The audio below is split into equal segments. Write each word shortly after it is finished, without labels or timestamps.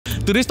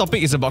today's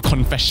topic is about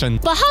confession.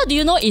 But how do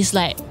you know it's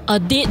like a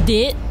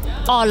date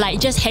or like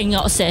just hang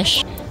out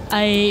sesh?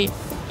 I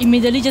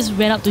immediately just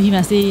went up to him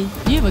and say,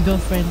 do you have a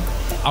girlfriend?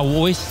 I will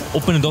always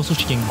open the door so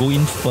she can go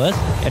in first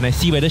and I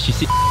see whether she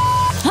sit.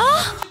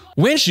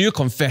 When should you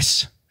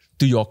confess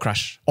to your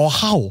crush? Or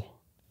how?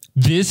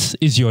 This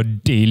is your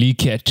daily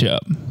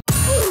ketchup.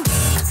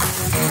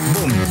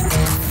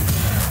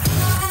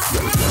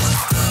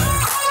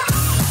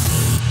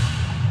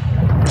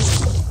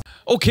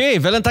 Okay,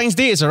 Valentine's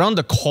Day is around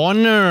the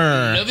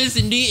corner. Love is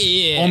in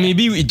the air. Or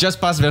maybe it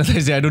just passed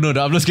Valentine's Day. I don't know.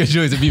 The upload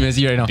schedule is a bit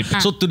messy right now.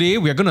 So today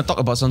we are going to talk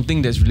about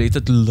something that's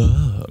related to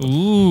love.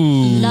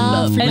 Ooh.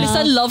 Love.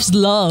 Alison loves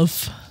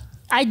love.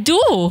 I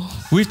do.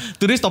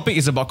 Today's topic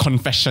is about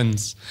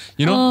confessions.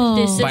 You know,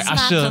 This by is my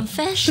Usher.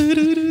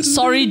 confession.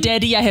 Sorry,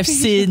 Daddy, I have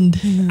sinned.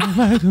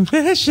 My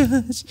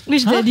confessions.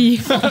 Which Daddy?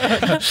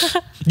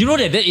 You know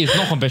that is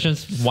not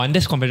confessions 1,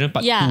 that's confession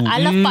part 2. Yeah, I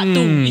love part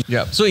 2.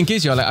 Yeah. So in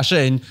case you're like Usher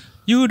and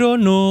you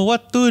don't know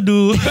what to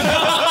do,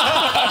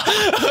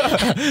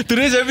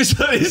 today's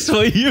episode is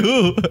for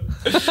you.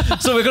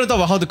 So we're going to talk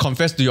about how to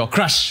confess to your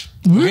crush.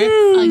 Okay?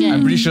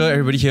 I'm pretty sure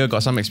everybody here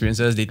got some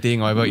experiences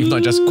dating or whatever. If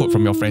not, just quote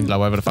from your friends,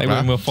 whatever the fuck. Like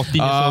when we were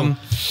 14 years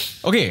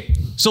old. Okay,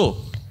 so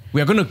we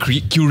are going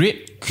to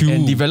curate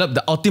and develop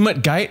the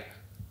ultimate guide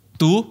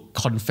to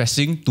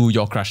confessing to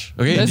your crush.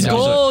 Okay? Let's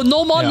go.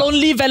 No more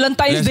lonely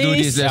Valentine's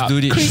days. Let's do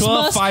this.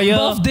 Christmas, Surefire.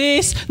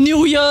 birthdays,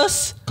 New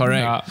Year's.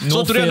 Correct. Yeah, So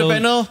no today on the fail.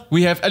 panel,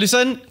 we have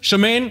Alison,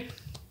 Shermane,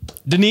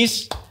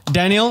 Denise,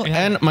 Daniel,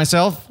 and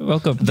myself.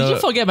 Welcome. Did you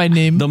forget my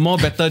name? The more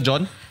better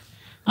John.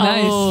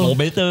 Nice. More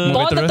better.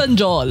 Bonatan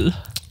Joel.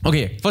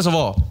 Okay, first of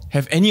all,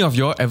 have any of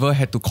you ever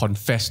had to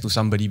confess to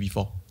somebody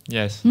before?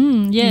 Yes.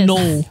 Yes.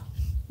 No.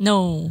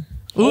 No.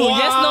 Ooh,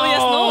 yes, no,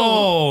 yes, no.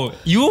 Oh,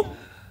 you?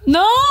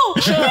 No!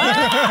 Sure. No!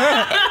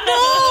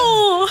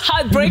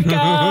 Heartbreaker.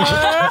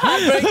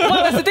 Heartbreaker.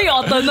 What was the thing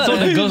alternate? So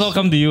the girls all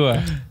come to you?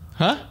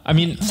 Huh? I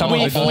mean, some of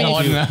the girls come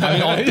to you. I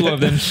mean, all 2 of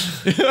them.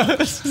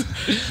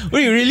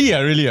 Wait, really?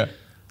 Really?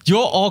 You're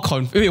all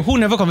Wait, who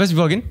never confessed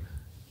before again?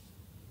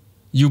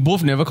 You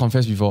both never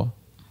confessed before.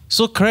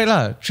 So correct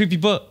lah. 3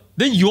 people.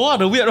 Then you are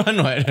the weird one,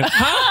 right?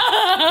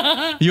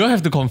 You all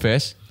have to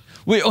confess.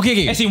 Wait,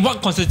 okay. As in, what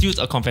constitutes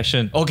a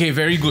confession? Okay,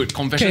 very good.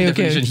 Confession Okay.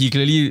 definition. He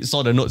clearly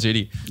saw the notes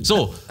already.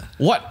 So,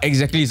 what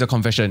exactly is a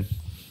confession?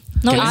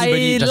 No, Can I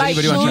anybody- does like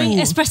anybody want to try? you.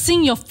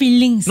 expressing your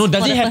feelings. No,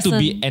 does for it the have to person.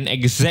 be an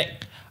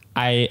exact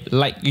I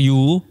like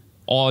you,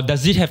 or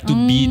does it have to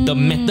be the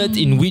method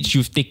in which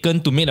you've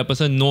taken to make the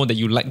person know that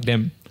you like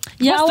them?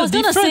 Yeah, I was What's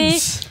the gonna say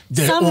difference?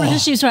 some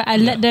relationships, right?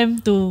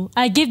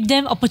 I gave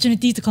them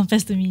opportunity to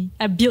confess to me.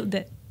 I built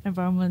that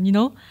environment, you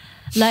know?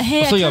 Like,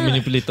 hey, So I you're a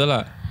kinda- manipulator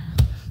lah.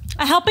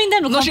 I'm helping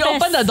them to No, confess. she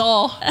opened the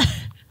door.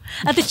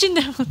 I'm teaching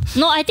them.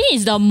 No, I think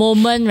it's the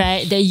moment,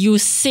 right, that you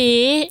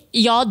say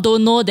y'all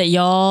don't know that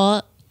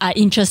y'all are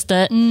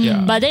interested.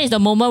 Yeah. But that is the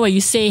moment where you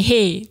say,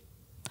 hey,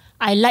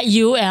 I like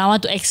you and I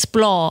want to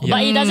explore. Yeah.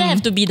 But it doesn't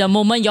have to be the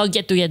moment y'all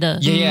get together.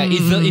 Yeah.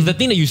 It's the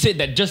thing that you said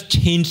that just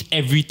changed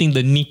everything,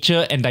 the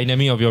nature and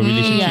dynamic of your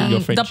relationship, Yeah. your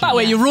The friendship. part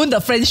where you ruin the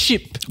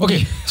friendship.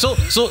 Okay, so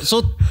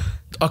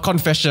a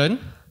confession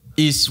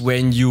is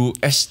when you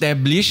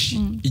establish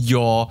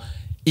your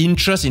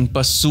interest in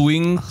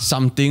pursuing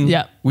something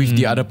with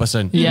the other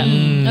person. Yeah.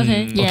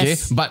 Okay, Okay,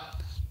 yes. but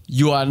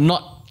you are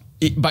not.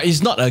 But it's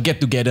not a get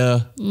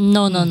together.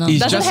 No. It's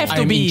Doesn't just have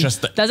to I'm be.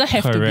 interested. Doesn't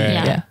have to be.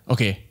 Correct. Yeah.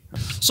 Okay,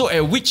 so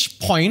at which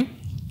point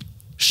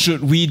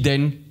should we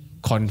then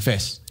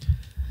confess?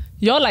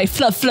 You're like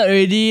flirt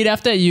already. Then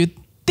after that, you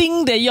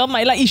think that you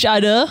might like each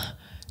other,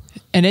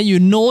 and then you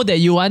know that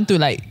you want to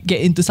like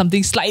get into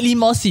something slightly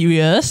more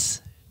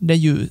serious.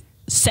 Then you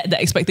set the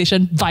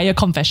expectation via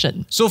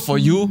confession. So for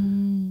you,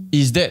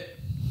 is that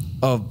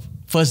a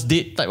first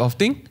date type of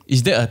thing?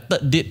 Is that a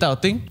third date type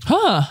of thing?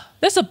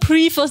 That's a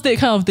pre-first date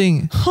kind of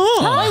thing.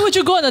 Why would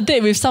you go on a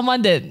date with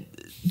someone that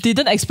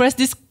didn't express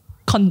this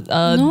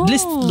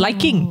this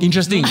liking?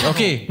 Interesting.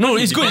 Okay. No,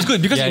 it's good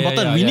because it's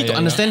important. We need to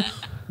understand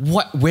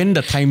when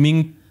the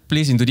timing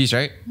plays into this,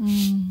 right?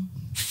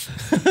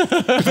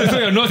 So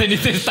your nose and it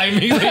says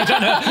timing. So you're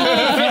trying to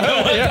fit the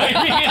word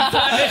timing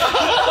inside.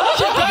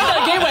 You're playing the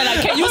game where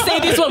like, can you say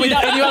this word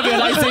without anyone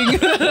realizing?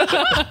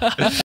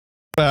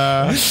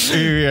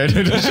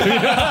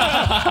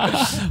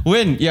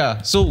 When?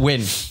 Yeah. So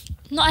when?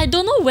 No, I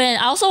don't know when.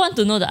 I also want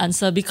to know the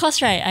answer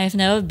because, right, I've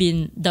never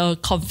been the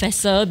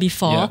confessor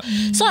before.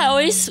 Yeah. So I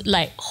always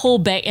like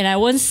hold back and I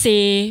won't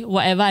say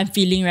whatever I'm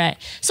feeling, right?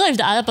 So if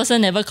the other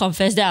person never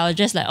confess, then I'll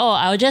just like,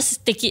 I'll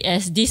just take it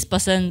as this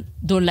person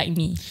don't like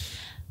me.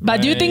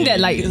 But do you think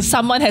that like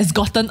someone has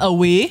gotten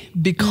away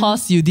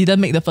because you didn't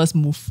make the first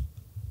move?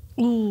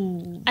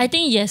 Ooh. I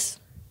think yes.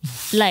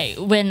 Like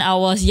when I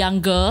was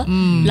younger,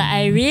 like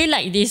I really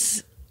like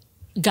this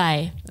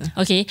guy.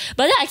 Okay.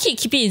 But then I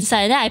keep it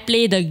inside. Then I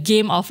play the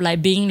game of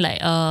like being like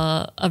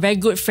a very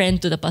good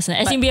friend to the person.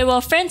 As in we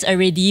were friends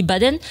already, but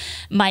then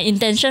my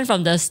intention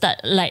from the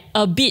start, like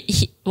a bit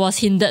was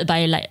hindered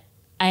by like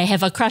I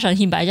have a crush on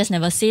him, but I just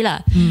never say lah.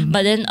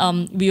 But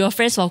then we were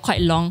friends for quite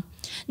long.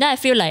 Then I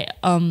feel like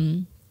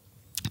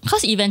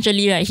Because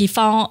eventually, right, he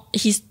thought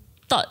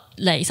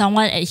like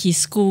someone at his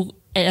school,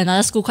 at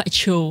another school, quite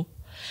chill.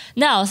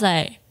 Then I was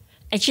like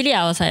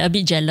a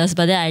bit jealous,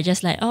 but then I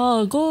just like,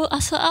 oh, go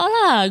ask her out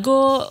lah,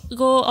 go,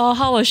 oh,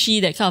 how was she,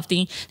 that kind of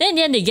thing. Then in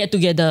the end they get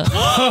together. Then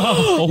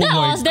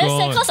I was damn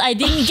sad because I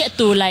didn't get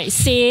to like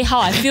say how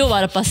I feel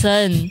about the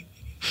person.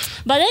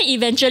 But then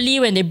eventually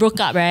when they broke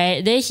up,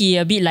 right, then he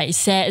a bit like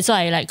sad, so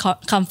I like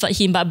comfort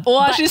him. But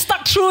she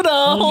stuck through the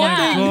whole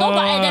thing. No,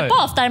 but at that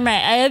point of time,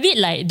 right, I a bit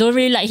like don't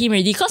really like him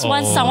already. Because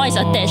once someone is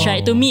attached,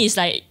 right, to me it's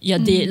like you're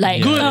dead.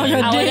 Like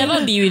I will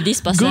never be with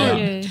this person.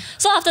 Good.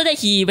 So after that,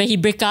 when he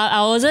break up,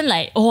 I wasn't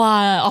like, oh,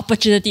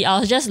 opportunity. I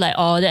was just like,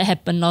 oh, that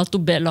happened, lor, too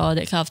bad, lor,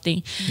 that kind of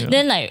thing.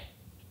 Then like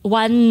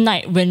one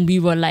night when we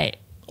were like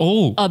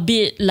a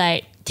bit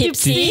like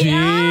tipsy,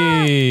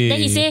 then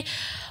he say,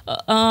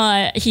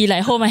 he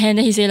like hold my hand,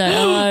 then he say like,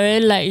 oh, I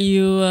really like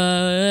you,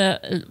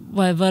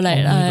 whatever,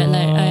 like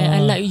I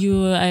like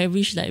you, I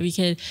wish like we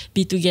can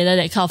be together,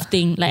 that kind of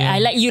thing. Like I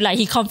like you, like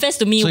he confessed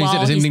to me. So he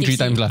said the same thing 3 tipsy.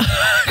 times lah.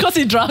 Because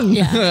he drunk.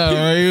 Yeah.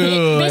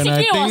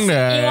 Basically it was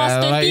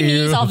 20 like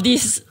minutes of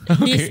this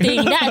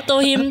thing. Then I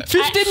told him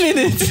 15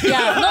 minutes.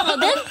 Yeah, no,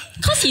 then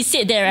because he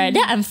said that, right,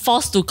 then I'm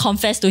forced to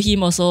confess to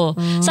him also.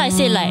 So I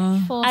said like,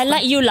 I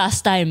like you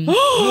last time,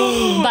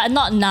 but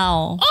not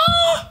now.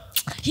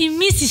 He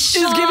missed his shot.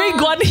 She's giving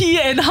Guan Hee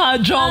and Ha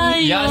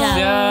Zhong.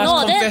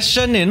 No, then,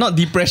 Confession not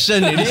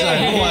depression. It's like,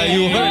 oh, are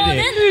you hurt?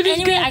 then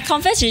anyway, I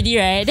confessed already,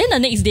 right? Then the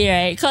next day,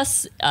 right,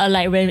 because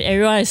like when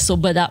everyone is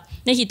sobered up,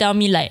 then he tell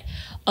me like,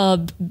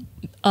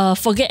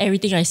 forget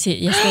everything I said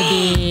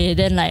yesterday.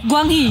 Then like,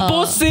 Guang Hee.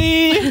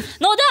 Pussy.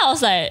 no, then I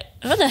was like,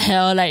 what the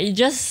hell? Like it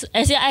just,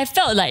 as in, I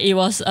felt like it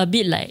was a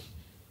bit like,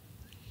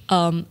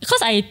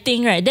 because I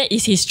think, right, that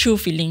is his true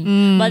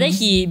feeling. But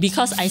then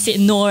because I said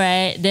no,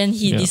 right, then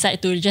he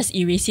decided to just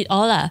erase it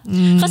all lah.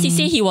 Because he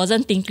said he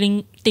wasn't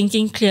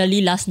thinking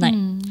clearly last night.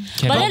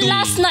 But then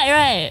last night,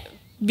 right,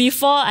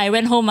 before I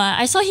went home,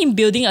 I saw him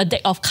building a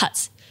deck of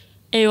cards.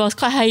 It was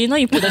quite high, you know,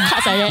 you put the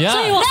cards like that. Yeah.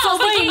 So he was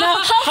sober enough.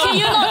 How can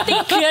you not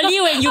think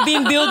clearly when you've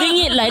been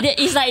building it like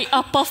that? It's like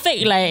a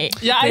perfect like.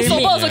 Yeah, I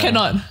sober also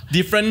cannot.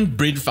 Different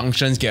brain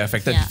functions get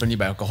affected differently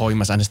by alcohol. You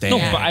must understand.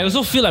 No, but I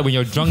also feel like when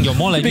you're drunk, you're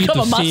more likely Become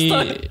to a say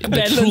master the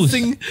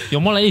balancing. truth.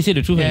 You're more likely to say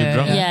the truth when you're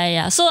drunk.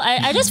 Yeah. So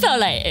I just felt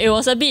like it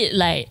was a bit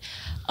like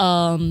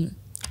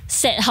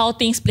sad how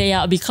things play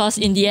out, because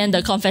in the end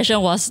the confession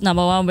was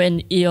number 1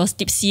 when it was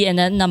tipsy, and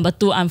then number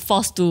 2 I'm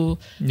forced to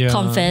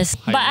confess.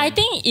 But I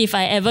think if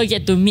I ever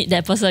get to meet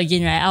that person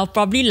again, right, I'll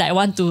probably like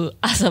want to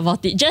ask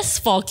about it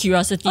just for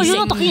curiosity. Oh, you're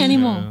not talking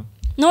anymore.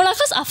 No lah,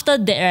 because after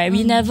that, right,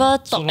 we never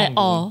talk at long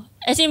all.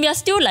 As in, we are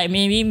still like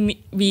maybe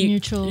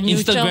Neutral.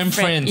 Instagram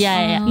friends.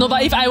 Yeah. No,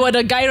 but if I were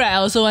the guy, right, I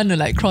also want to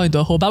like crawl into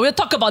a hole. But we'll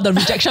talk about the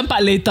rejection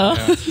part later.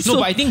 No,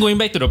 but I think going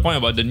back to the point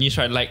about the niche,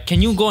 right? Like,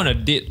 can you go on a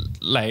date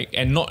like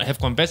and not have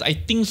confess? I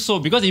think so,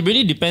 because it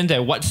really depends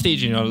at what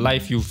stage in your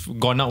life you've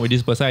gone out with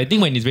this person. I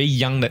think when it's very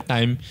young that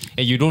time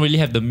and you don't really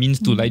have the means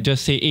to like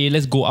just say, hey,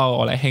 let's go out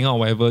or like hang out or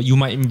whatever, you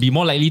might be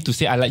more likely to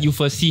say, I like you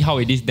first, see how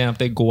it is, then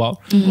after go out.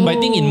 But I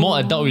think in more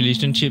adult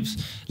relationships,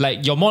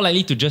 like you're more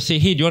likely to just say,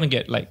 hey, do you want to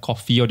get like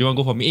coffee, or do you want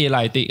to go for me? Hey,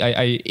 like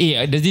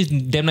hey, there's this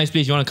damn nice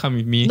place, you want to come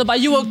with me? No, but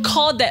you will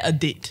call that a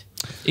date.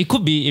 It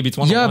could be if it's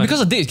one. Yeah,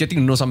 because a date is getting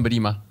to know somebody,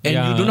 ma. And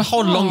you don't know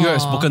how long you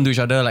have spoken to each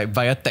other, like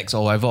via text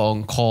or whatever,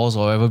 on calls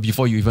or whatever,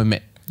 before you even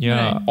met.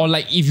 Yeah. Right. Or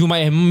like if you might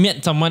have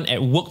met someone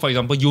at work, for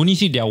example, you only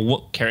see their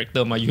work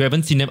character, you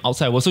haven't seen them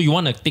outside work. So you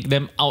want to take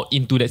them out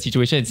into that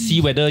situation and see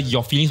whether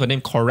your feelings for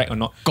them correct or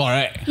not.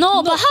 Correct.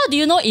 No, but how do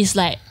you know it's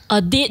like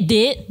a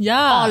date?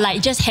 Yeah. Or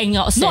like just hang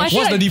out? No, I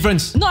feel What's like, the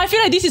difference? No, I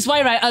feel like this is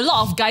why, right, a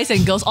lot of guys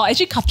and girls, or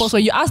actually couples,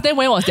 when you ask them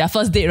when was their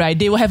first date, right,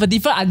 they will have a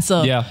different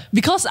answer. Yeah.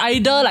 Because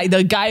either like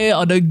the guy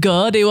or the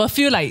girl, they will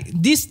feel like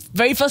this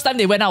very first time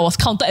they went out was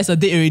counted as a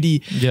date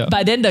already. Yeah.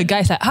 But then the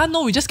guy's like,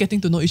 no, we're just getting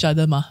to know each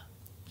other, ma.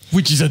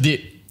 Which is a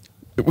date?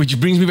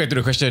 Which brings me back to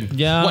the question.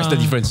 Yeah. What's the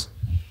difference?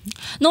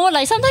 No,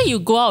 like sometimes you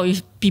go out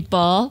with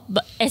people,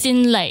 but as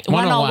in like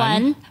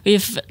one-on-one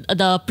with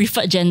the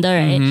preferred gender,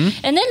 right?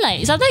 And then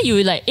like sometimes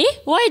you like,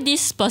 why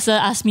this person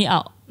asked me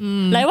out?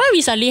 Like why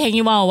we suddenly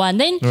hanging one-on-one?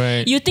 Then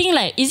you think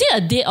like, is it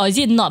a date or is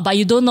it not? But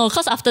you don't know,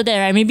 because after that,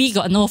 right, maybe you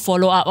got no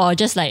follow-up, or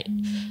just like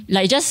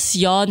just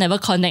y'all never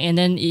connect and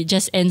then it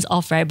just ends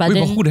off, right? But Wait,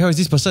 then but who the hell is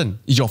this person?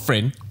 Is your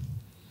friend?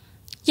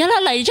 yeah lah,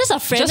 like just a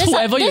friend. Just then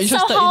whoever you're then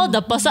interested somehow in.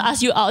 the person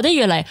asks you out, then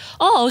you're like,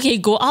 oh, okay,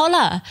 go out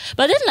lah.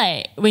 But then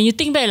like when you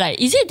think back,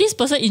 like, is it this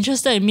person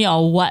interested in me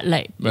or what?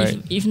 Like,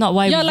 if not,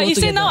 why? Yeah, we like go you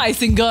say together? now I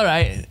single,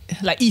 right?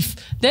 Like if.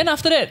 Then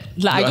after that,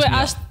 like I go and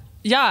ask.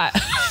 Yeah.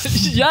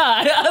 Yeah,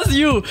 I ask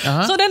you.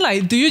 So then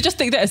like, do you just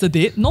take that as a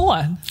date? No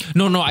one.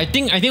 No. I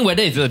think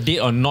whether it's a date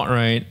or not,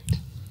 right,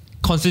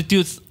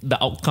 constitutes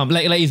the outcome.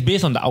 Like it's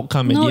based on the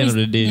outcome at the end of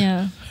the day.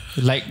 Yeah.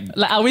 Like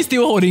are we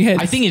still holding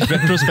hands? I think it's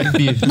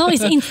retrospective. No,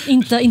 it's in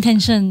the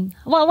intention.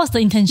 What's the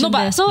intention No,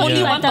 but there? So only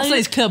if I one tell person you-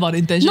 is clear about the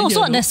intention. No, here,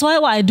 so that's why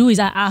what I do is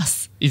I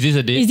ask. Is this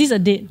a date? Is this a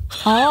date?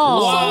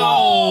 Oh.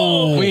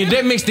 Wow. Wait,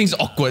 that makes things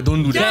awkward.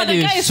 Don't do That that.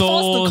 the guy is is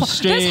forced so to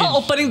strange. That's her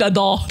opening the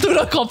door to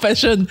the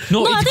confession.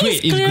 No, I it's think great.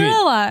 it's It's clearer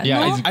great. what, Yeah,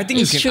 no? it's, I think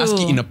you It's can ask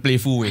true. it in a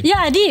playful way. Yeah,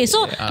 I did.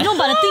 So, no,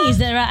 but the thing is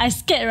that, right, I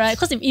scared, right?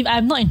 Because if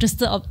I'm not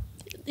interested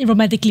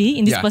romantically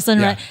in this Yeah, person,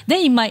 yeah. right,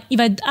 then if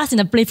I ask in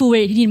a playful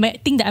way, he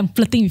might think that I'm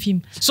flirting with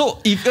him. So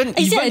even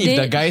Is it a if the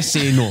date? guy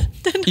say no,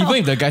 even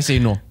if the guy say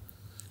no,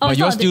 but it's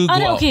you all not a still date.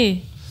 go out.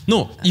 Okay.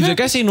 No, if the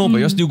guy say no, but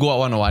you all still go out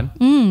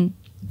one-on-one,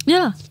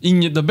 Yeah.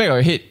 in the back of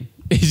your head,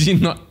 is it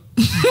not?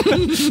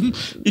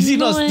 Is it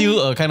not No,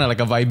 still a kind of like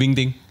a vibing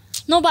thing?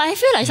 No, but I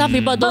feel like some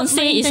people don't But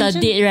say my it's a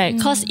intention- date, right?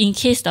 Because in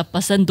case the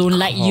person don't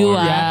like you,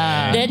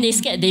 yeah. then they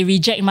scared they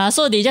reject ma.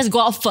 So they just go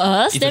out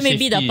first. It's Then a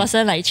maybe the safety.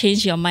 person like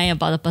change your mind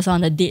about the person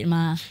on the date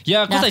ma.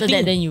 Yeah, Then because I after think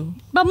that, then you.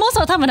 But most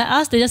of the time when I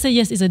ask, they just say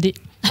yes, it's a date.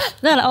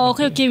 Then I'm like,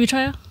 okay, we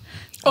try.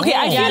 Okay,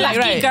 I Yeah, feel like,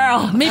 lucky right,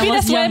 girl. maybe I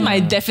was that's why young. my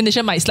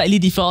definition might slightly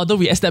differ, although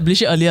we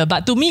established it earlier.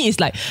 But to me, it's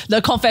like the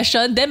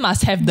confession then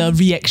must have the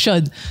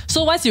reaction.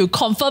 So once you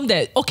confirm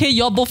that, okay,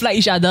 you all both like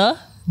each other,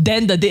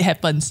 then the date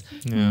happens.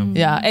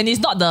 Yeah, and it's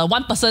not the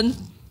one person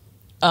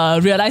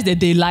realize that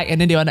they like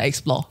and then they want to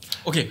explore.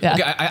 Okay, Yeah.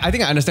 okay. I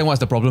think I understand what's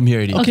the problem here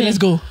already. Okay, let's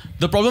go.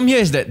 The problem here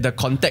is that the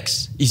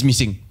context is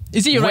missing.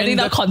 Is it you When writing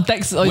the- the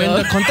context? Or When your-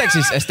 the context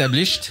is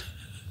established,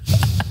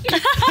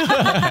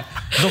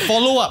 the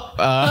follow-up,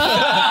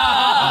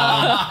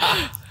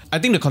 I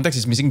think the context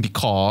is missing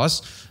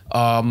because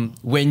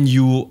when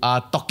you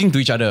are talking to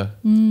each other,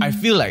 I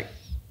feel like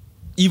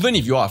even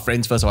if you are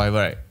friends first or whatever,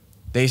 right,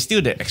 there is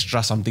still that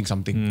extra something.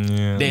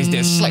 There's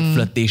that slight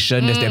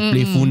flirtation, there's that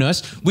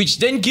playfulness, which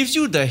then gives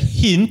you the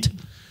hint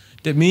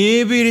that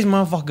maybe this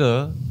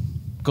motherfucker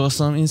got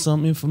some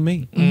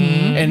information.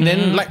 And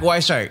then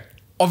likewise, right,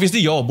 obviously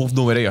you all both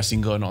know whether you're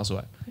single or not, so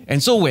right?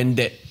 And so when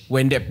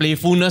that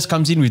playfulness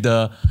comes in with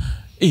the,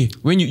 hey,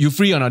 when you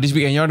free or not this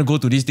weekend, you want to go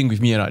to this thing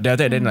with me or not?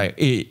 Then like,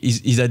 hey,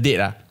 is a date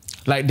ah?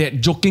 Like that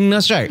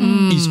jokingness, right,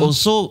 is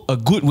also a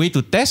good way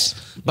to test.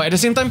 But at the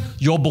same time,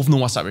 you all both know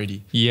what's up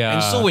already. Yeah.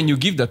 And so when you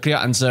give the clear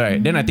answer,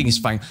 right, then I think it's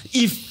fine.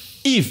 If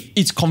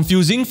it's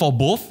confusing for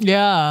both,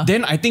 Yeah.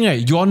 then I think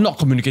right, you're not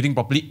communicating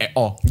properly at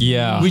all.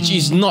 Yeah. Which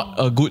is not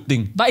a good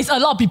thing. But it's a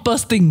lot of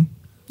people's thing.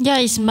 Yeah,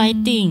 it's my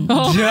thing.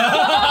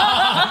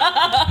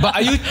 But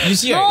are you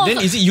see, right,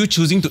 then is it you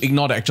choosing to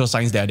ignore the actual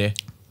signs that are there?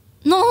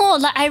 No,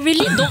 like I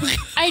really don't.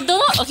 I don't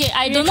know. Okay,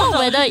 I don't know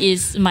whether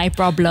it's my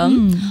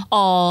problem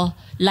or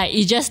like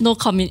it's just no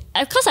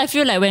because I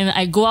feel like when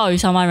I go out with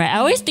someone, right, I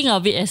always think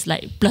of it as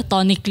like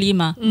platonically,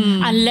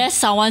 unless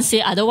someone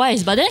say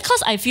otherwise. But then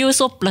because I feel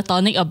so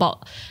platonic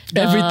about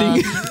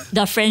Everything.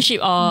 the friendship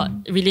or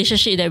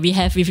relationship that we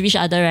have with each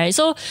other, right?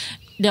 So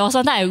there was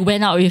one time I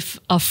went out with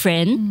a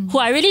friend who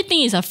I really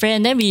think is a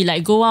friend. Then we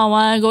like go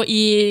one, go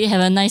eat, have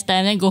a nice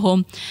time, then go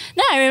home.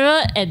 Then I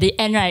remember at the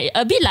end, right,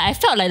 a bit like I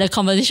felt like the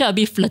conversation a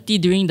bit flirty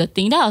during the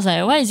thing. Then I was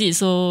like, why is it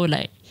so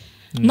like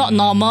not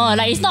normal?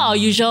 Like it's not our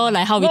usual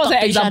like how we What was talk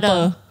the to each other.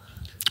 example?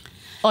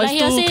 Or Like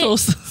it's he'll too say-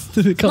 close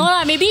to become. No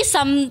lah, maybe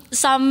some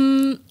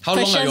How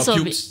long are questions your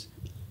will be. pubes?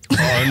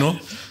 Oh no,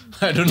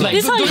 I don't like.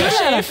 This how you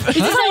flirt? Is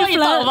this how you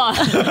talk about?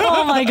 flirt?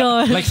 Oh my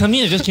god. Like something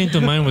that just came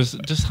to mind was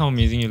just how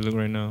amazing you look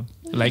right now.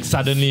 Like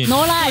suddenly. No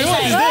lah, it's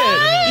like, Is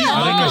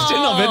my question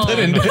not better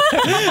than that?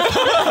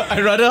 I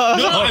rather.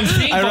 No, I'm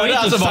saying I for rather it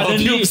ask to about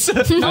suddenly, pubes.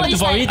 it's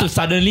for like- it to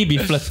suddenly be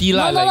flirty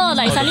lah. no,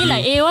 like suddenly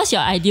like, hey, what's your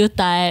ideal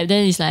type?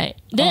 Then it's like,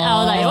 then I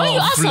was like, why you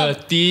ask her?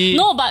 flirty.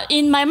 No, but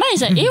in my mind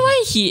it's like, hey,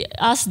 why he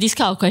ask this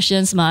kind of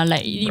questions, ma?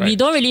 Like we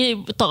don't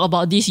really talk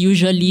about this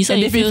usually, so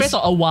And it they've been feels. friends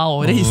for a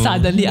while. Then he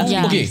suddenly asked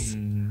Yeah. Okay,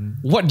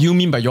 what do you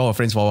mean by you're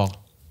friends for a while?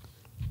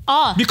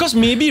 Oh, Because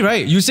maybe,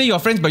 right, you say you're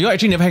friends, but you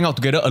actually never hang out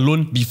together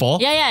alone before.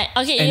 yeah.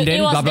 Okay, And it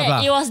then was blah, blah,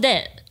 that. blah. It was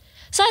that.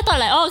 So I thought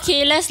like, oh,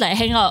 okay, let's like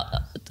hang out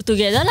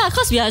together lah.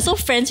 Cause we are so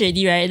friends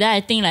already, right? Then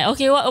I think like,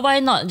 okay, why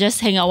not just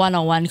hang out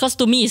one-on-one? Cause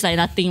to me it's like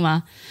nothing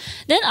ma.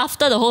 Then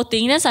after the whole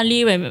thing, then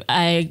suddenly when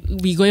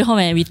we going home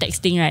and we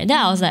texting, right? Then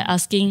I was like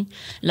asking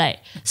like,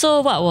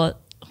 so why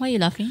are you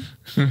laughing?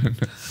 Share the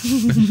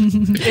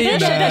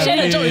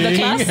joke in the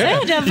class.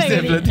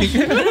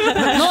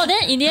 No,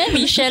 then in the end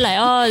we share like,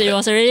 oh, it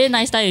was a really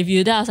nice time with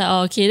you. Then I was like,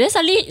 oh, okay. Then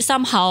suddenly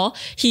somehow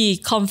he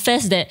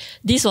confessed that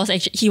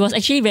he was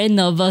actually very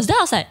nervous. Then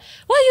I was like,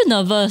 why are you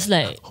nervous?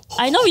 Like,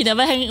 I know we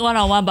never hang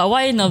one-on-one, but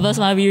why are you nervous?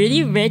 Ma? We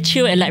really very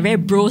chill and like very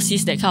bro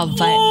sis, that kind of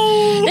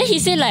vibe. Then he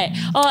said like,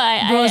 oh,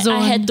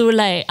 I had to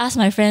like ask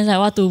my friends like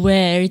what to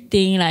wear,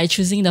 everything, like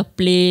choosing the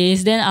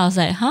place. Then I was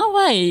like, huh,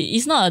 why?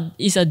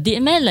 It's a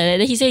date man like that.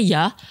 Then he said,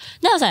 yeah.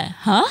 Then I was like,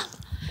 huh?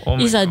 Oh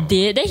my It's a God.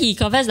 date. Then he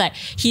confessed like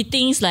he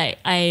thinks like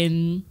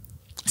I'm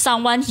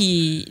someone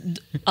he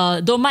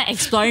don't mind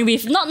exploring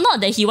with.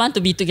 Not that he want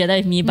to be together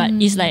with me, but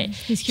it's like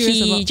He's curious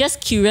he about-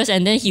 just curious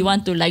and then he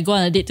want to like go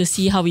on a date to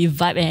see how we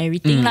vibe and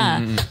everything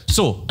lah.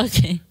 So,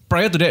 Okay.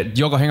 prior to that,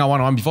 you all got hang out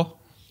one-on-one before?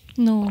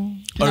 No.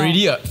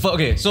 Already?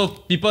 Okay, so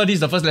people, this is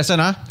the first lesson.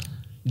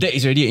 That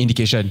is already an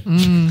indication.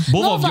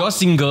 Both of you are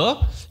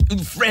single,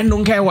 friend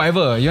don't care,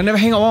 whatever. You never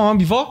hang out one-on-one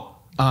before?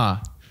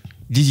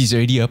 This is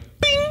already a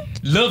ping.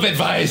 Love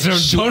advice from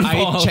Should John I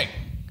Paul. check?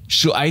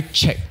 should I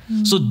check?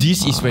 So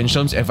this is when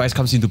Sherm's advice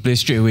comes into play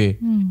straight away.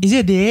 Is it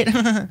a date?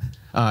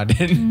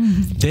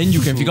 Then you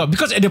can figure out,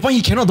 because at the point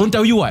he don't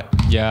tell you what.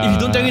 Yeah. If he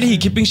don't tell you, then he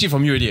keeping shit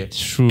from you already.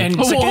 True. And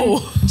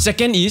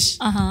second is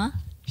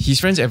his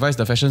friends advise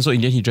the fashion, so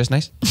in the end he dressed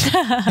nice.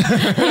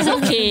 It's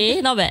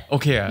okay, not bad.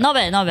 Okay, Not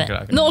bad.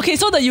 Okay. No, okay,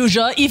 so the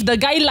usual, if the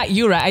guy like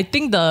you, right, I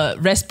think the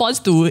response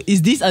to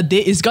is this a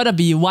date is gonna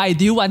be why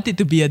do you want it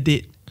to be a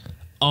date?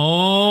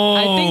 Oh.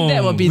 I think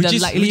that would be Which the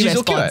is likely okay,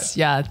 response.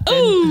 Yeah.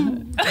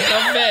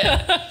 Not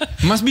bad.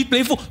 Must be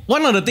playful.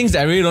 One of the things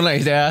that I really don't like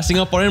is that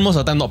Singaporean most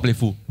of the time not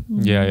playful.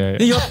 Yeah.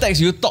 Then you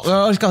text, you talk,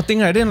 this kind of thing,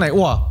 right? Then like,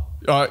 wow.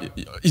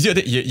 Is it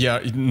a date?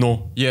 Yeah,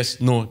 no, yes,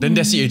 no. Then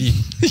that's it already.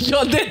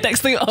 You're there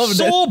texting all of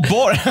So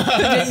bored.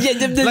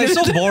 Like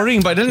so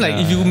boring. But then like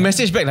if you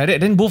message back like that,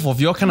 then both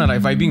of you kind of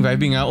like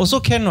vibing. Also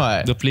can,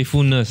 right? The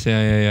playfulness,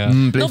 yeah.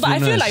 No, but I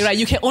feel like, right,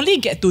 you can only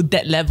get to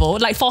that level.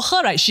 Like for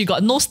her, right, she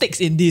got no stakes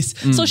in this.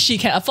 So she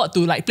can afford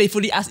to like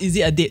playfully ask, is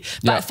it a date?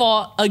 But Yeah.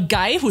 for a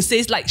guy who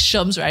says like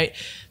Sherms, right,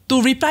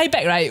 to reply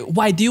back, right,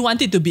 why do you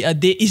want it to be a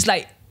date? Is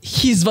like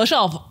his version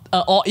of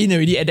all in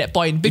already at that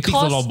point. Because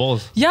takes a lot of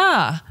balls.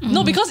 Yeah.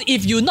 No, because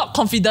if you're not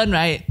confident,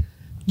 right,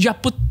 you're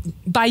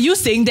by you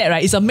saying that,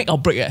 right, it's a make or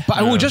break. But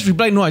I would just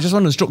reply, no, I just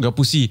want to stroke your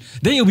pussy.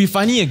 Then it'll be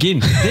funny again.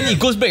 Then it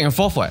goes back and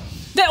forth, what?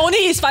 That only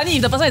is funny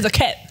if the person is a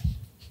cat.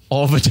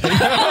 Or vagina.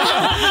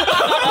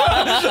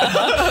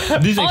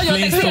 This Or you're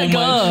explains so texting a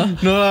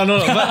much. girl. No.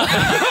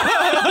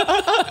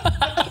 But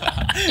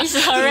It's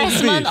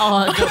harassment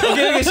or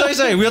okay,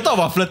 sorry. We'll talk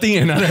about flirting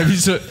in another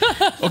episode.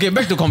 Okay,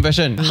 back to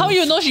confession. How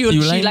you know she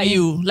like me?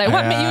 you? Like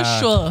what made you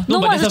sure? No,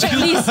 No, but what's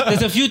the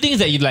there's a few things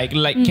that you like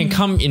can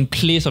come in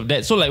place of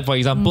that. So like for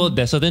example,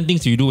 there's certain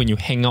things you do when you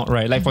hang out,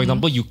 right? Like for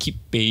example, you keep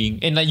paying,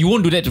 and like you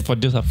won't do that for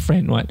just a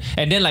friend, right?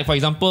 And then like for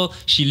example,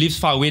 she lives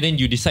far away, then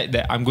you decide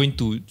that I'm going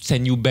to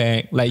send you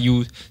back. Like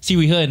you see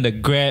with her in the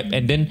Grab,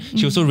 and then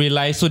she also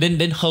realized. So then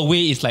her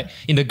way is like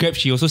in the Grab,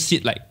 she also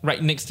sit like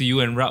right next to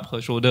you and rub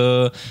her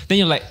shoulder. Then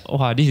you're like,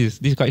 oh, this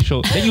is quite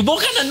show. Then you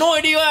both kind of know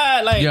already,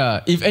 what? Like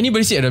Yeah, if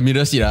anybody sit at the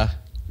middle seat,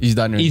 it's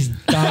done. Right? it's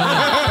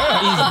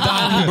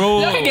done, bro.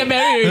 You can get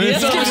married already.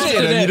 So you sit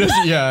at the middle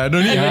seat,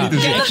 don't need any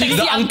to sit. Actually,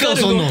 The uncle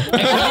also know.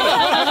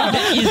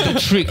 That is the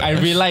trick. I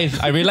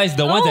realized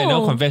the ones that I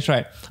never confess,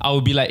 right? I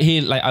will be like,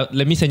 hey,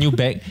 let me send you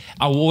back.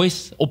 I will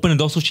always open the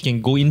door so she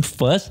can go in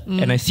first,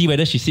 and I see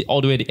whether she sit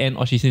all the way at the end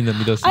or she sit in the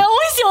middle seat. I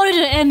always see all the way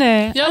to the end.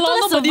 Yeah, I thought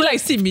that's nobody the-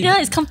 likes sit mid. Yeah,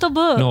 it's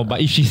comfortable. No,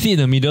 but if she sit in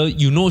the middle,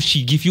 you know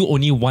she give you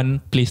only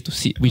one place to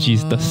sit, which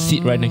is the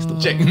seat right next to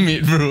her.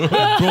 Checkmate, bro.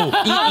 Bro,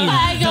 it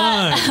is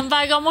done. but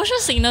I got motion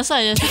sickness, so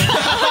I just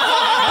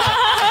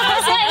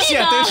See,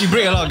 I tell you, she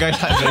break a lot of guys'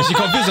 hearts. Right? She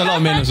confused a lot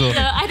of men also.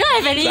 I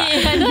don't have any.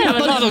 I don't have a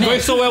This lot was of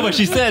going so well, but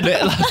she said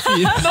that last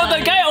scene. No,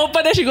 the guy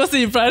open, then she goes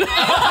sit in front.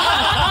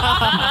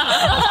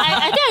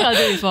 I think I got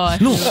do it before.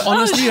 No,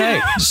 honestly,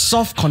 right?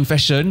 Soft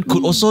confession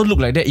could also look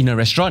like that in a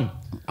restaurant.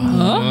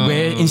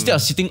 Where instead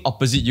of sitting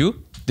opposite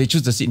you, they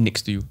choose to sit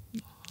next to you.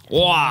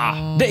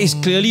 Wow. That is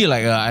clearly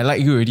like, I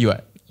like you already,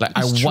 what? Like,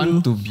 I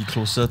want to be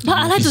closer to you. But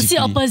I like to sit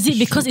physically. opposite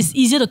because it's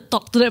easier to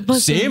talk to that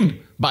person. Same.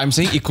 But I'm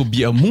saying it could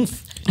be a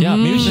move. Yeah,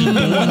 maybe she don't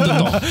want to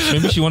talk.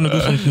 Maybe she want to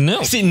do something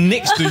else. Sit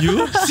next to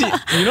you.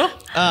 You know?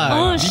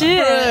 Oh shit.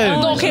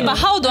 different. No, okay, but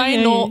how do I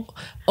know?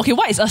 Okay,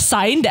 what is a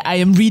sign that I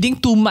am reading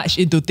too much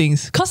into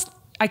things? Because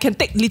I can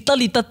take little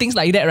things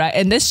like that, right?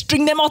 And then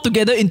string them all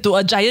together into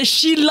a giant,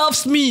 she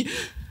loves me.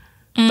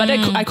 But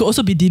then I could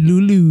also be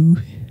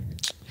delulu.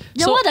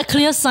 Yeah, So- what are the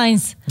clear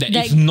signs? That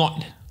Like- is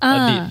not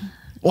a date.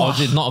 Or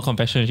is it not a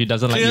confession? She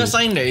doesn't like Clear you.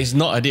 sign that it's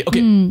not a date.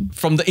 Okay,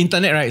 from the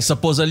internet, right?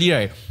 Supposedly,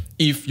 right?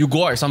 If you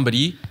go out with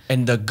somebody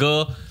and the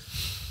girl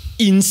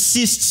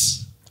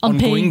insists on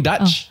paying. going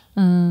Dutch,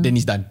 then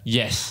it's done.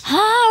 Yes.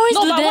 I always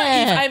No, do but what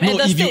if that. I'm No, at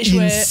the if you stage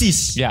where...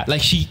 insist. Yeah,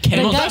 like she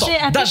cannot guy stop. say, I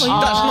pay Dutch, for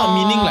you. Dutch not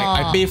meaning like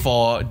I pay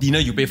for dinner,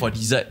 you pay for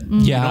dessert.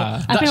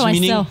 Yeah. I pay Dutch for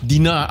meaning myself.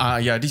 dinner.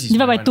 Yeah, this is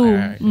Divide my by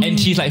one. two. And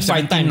she's like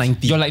 5 times. 17.90.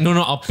 You're like, no,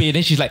 I'll pay.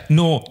 Then she's like,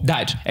 no,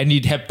 Dutch. And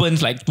it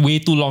happens like way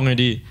too long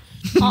already.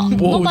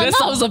 Whoa, but that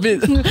not- sounds a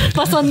bit...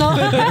 Personal.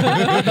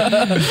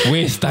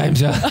 Waste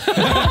times, yeah.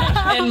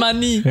 and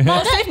money.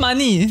 Oh, save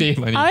money. Save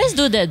money. I always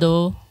do that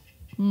though.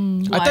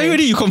 I tell you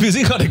already, you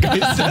confusing all the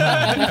guys.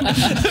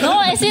 No,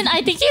 as in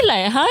I thinking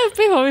like, you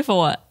pay for me for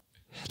what?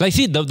 Like,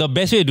 see, the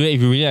best way to do it,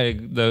 if you really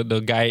like the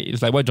guy,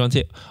 is like what John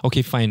said.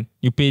 Okay, fine,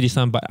 you pay this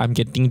one, but I'm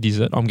getting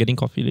dessert. Or I'm getting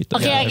coffee later.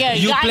 Okay, I get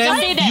it. You I plan, can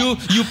say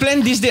that. you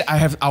plan this day.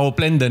 I will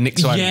plan the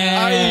next one.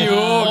 Yeah. Aiyo,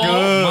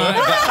 girl. my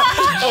God.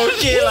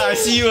 Okay lah,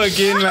 see you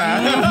again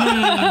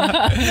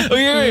lah.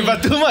 Okay, wait,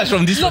 but too much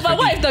from this. No, but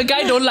what if the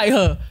guy don't like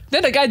her?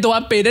 Then the guy don't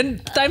want pay. Then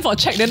time for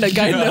check. Then the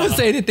guy never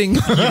say anything.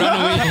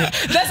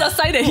 That's a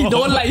sign that he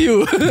don't like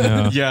you.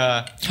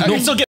 Yeah. Okay,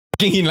 so get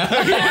in lah.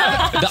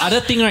 The other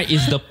thing, right,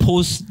 is the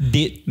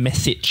post-date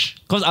message.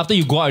 Because after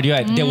you go out,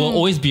 right, there will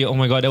always be, oh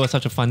my god, that was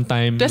such a fun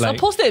time. There's a like,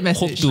 post-date Hope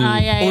message. to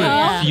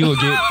Yeah. see you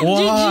again.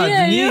 Wow,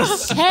 GG,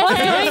 Denise. Have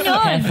going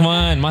on. Have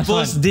fun, must fun.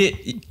 Post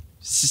date.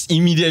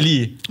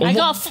 Immediately. I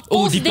got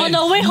post date. On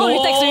the way home,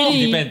 you text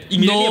already. Depends.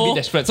 Immediately a bit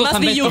desperate. So Must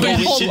be sometimes you get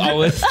wait home. 2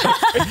 hours.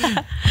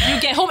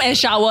 You get home and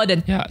shower,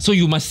 then Yeah, so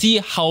you must see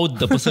how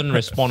the person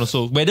respond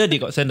also. Whether they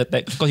got sent a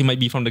text, because it might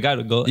be from the guy or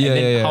the girl, Yeah, and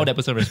then yeah, yeah. how that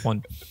person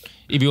respond.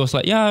 If it was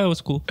like, yeah, it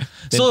was cool,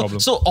 then problem.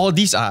 So all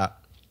these are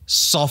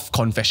soft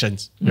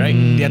confessions, right?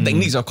 They are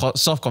techniques of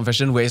soft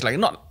confession where it's like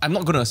I'm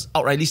not gonna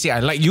outrightly say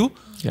I like you,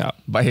 yeah.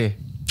 but hey,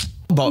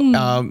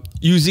 about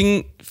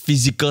using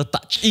physical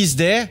touch. Is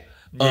there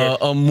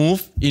a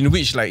move in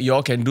which like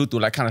y'all can do to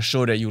like kind of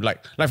show that you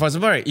like for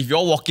example, right, if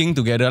you're walking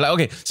together, like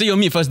okay, say you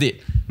meet first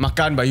date,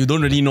 makan, but you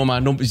don't really know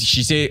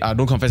she say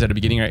don't confess at the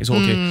beginning, right? So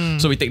okay,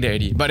 so we take that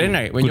already. But then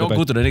right, when you all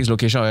go to the next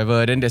location or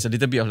whatever, then there's a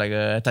little bit of like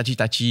a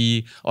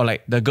touchy or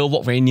like the girl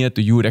walk very near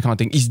to you, that kind of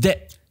thing. Is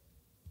that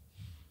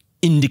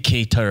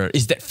indicator?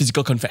 Is that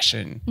physical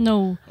confession?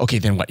 No. Okay,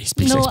 then what is?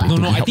 Please No, explain No,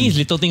 to no, me, I help think it's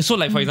me. little things. So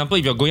like for example,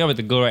 if you're going out with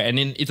a girl, right, and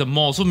then it's a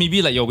mall, so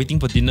maybe like you're waiting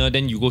for dinner,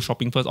 then you go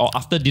shopping first, or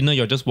after dinner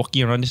you're just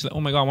walking around, it's like,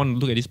 oh my god, I want to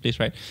look at this place,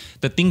 right?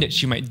 The thing that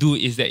she might do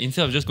is that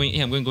instead of just going, hey,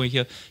 I'm going to go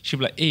here, she'll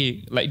be like,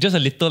 hey, like just a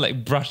little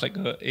like brush, like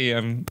hey,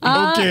 I'm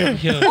Okay.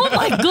 here. Oh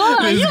my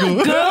god, are you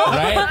a girl?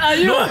 Right? Are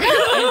you a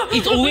girl?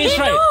 It's always He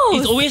right.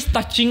 knows. It's always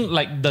touching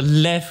like the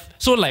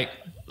left. So like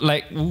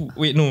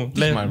wait, no,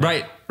 left, my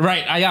right.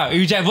 Yeah,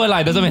 whichever lah,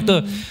 it doesn't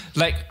matter.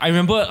 Like I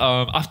remember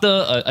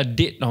after a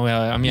date. No,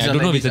 I mean, It's I don't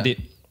like know if it's this, a date.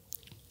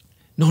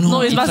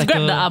 No, it must like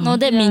grab a- the arm. No,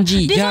 that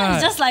mingy. This Yeah, one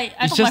is just like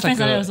I it's told my just friends like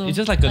like a, that also. it's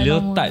just like a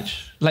little normal.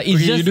 touch. Like Okay,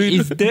 it's you just do it.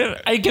 it's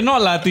there. I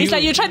cannot lah. It's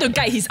like you try to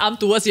guide his arm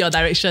towards your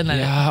direction. Like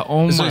that. Yeah.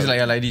 Oh So my. it's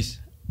like this.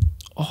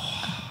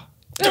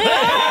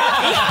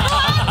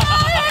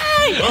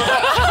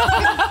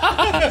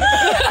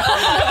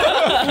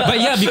 But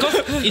yeah, because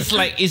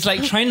it's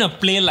like trying to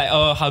play like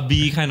a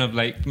hubby kind of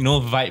like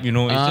vibe. It's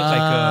just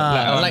like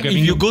I'm like if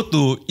grabbing you go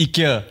to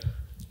IKEA,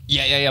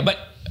 Yeah. But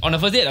on the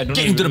first date, I don't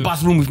get know. into the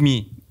bathroom with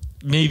me.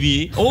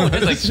 Maybe. Oh,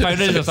 that's like 5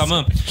 days of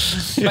summer.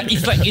 But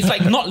it's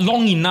like not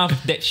long enough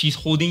that she's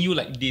holding you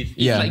like this. It's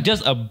Yeah. like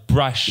just a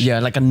brush Yeah,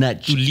 like a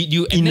nudge. to lead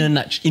you. And Inner then,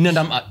 nudge. Inner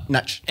dumb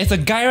nudge. as a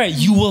guy, right,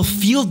 you will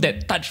feel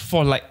that touch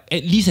for like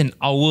at least an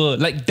hour.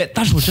 Like that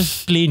touch will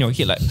just play in your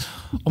head. Like,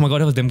 oh my god,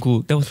 that was damn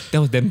cool. That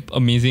was damn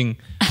amazing.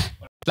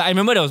 Like I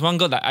remember there was one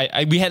girl that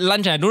we had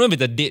lunch. And I don't know if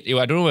it's a date.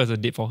 I don't know if it was a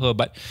date for her.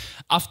 But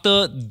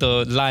after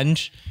the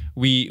lunch,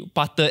 we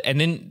parted, and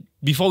then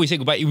before we said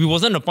goodbye, it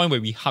wasn't a point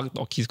where we hugged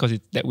or kissed because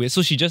it's that way.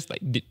 So she just like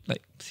did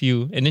like see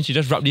you, and then she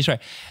just rubbed this, right.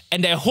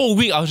 And that whole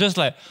week I was just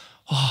like,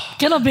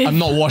 Cannot be. I'm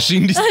not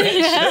washing this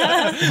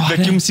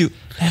vacuum seal.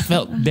 I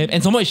felt damn.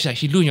 And someone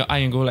she look in your eye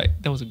and go like,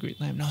 that was a great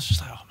time. And I was just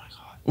like, oh my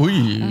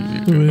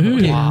god.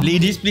 Okay.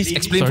 Ladies, please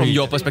explain Sorry. from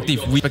your perspective.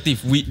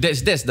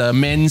 That's the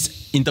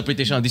man's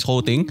interpretation of this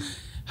whole thing,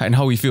 and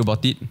how we feel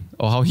about it,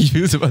 or how he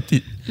feels about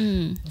it.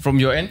 From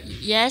your end,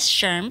 Yes,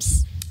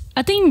 Sherms.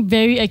 I think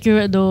very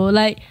accurate though.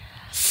 Like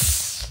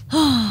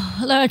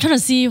I'm trying to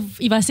see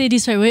if I say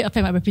this right, will it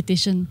affect my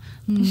reputation?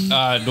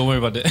 Don't worry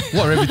about that.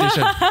 what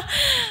reputation?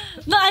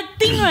 No, I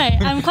think right,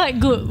 I'm quite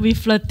good with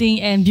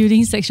flirting and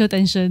building sexual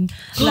tension.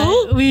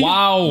 Like with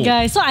Wow.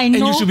 guys, so I know.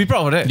 And you should be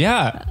proud of that.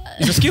 Yeah.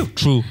 It's a skill.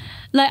 True.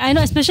 Like I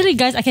know, especially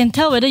guys, I can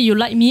tell whether you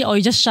like me or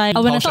you just shy.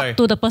 When How I shy? talk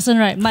to the person,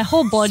 right, my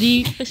whole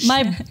body,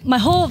 my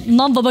whole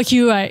non-verbal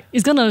cue, right,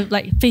 is gonna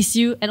like face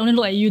you and only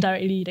look at you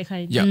directly, that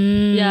kind. Yeah.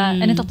 Yeah,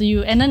 and then talk to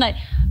you, and then like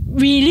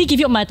really give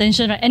you my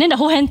attention, right, and then the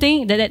whole hand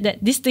thing, that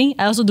this thing,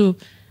 I also do.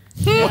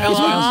 What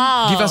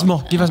else? Give us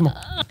more. Give us more.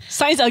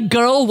 Signs a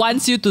girl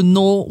wants you to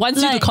know, wants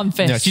you to Like-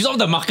 confess. Yeah, she's off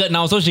the market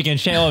now, so she can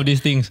share all of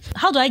these things.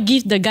 How do I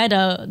give the guy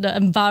the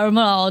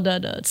environment or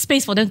the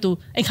space for them to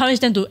encourage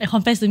them to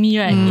confess to me,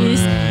 right?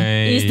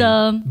 Is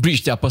the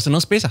Breach their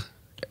personal space.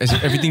 As in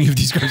everything you've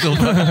described so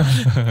far.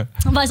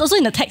 but it's also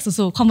in the text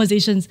also,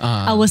 conversations.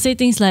 I will say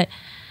things like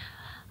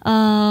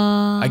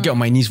I get on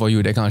my knees for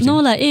you, that kind of thing.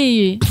 no, like,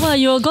 hey, well,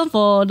 you're gone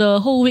for the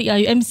whole week, you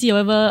MC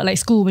or whatever, like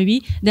school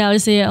maybe. Then I'll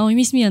just say, oh, you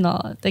miss me or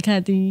not? That kind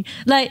of thing.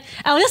 Like,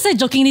 I'll just say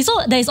jokingly. So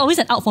there's always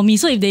an out for me.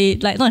 So if they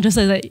like not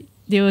interested, like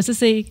they will just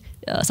say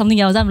something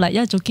else. I'm like,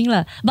 yeah, joking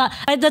lah. But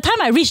at the time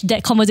I reach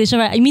that conversation,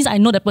 right, it means I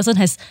know that person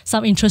has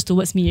some interest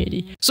towards me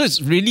already. So it's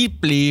really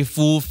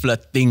playful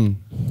flirting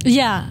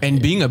Yeah.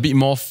 and being a bit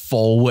more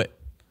forward,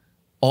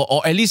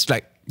 or at least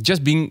like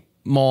just being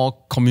more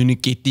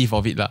communicative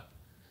of it lah.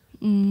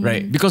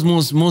 Right? Because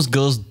most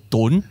girls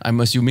don't, I'm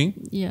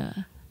assuming. Yeah.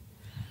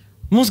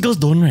 Most girls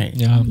don't, right?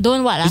 Yeah.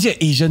 Don't what? Is it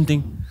an Asian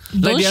thing?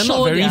 Like Don't they are not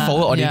show very their-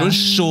 forward, or they yeah. don't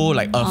show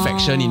like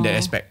affection in that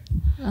aspect.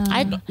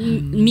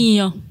 Me.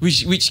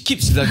 Which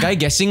keeps the guy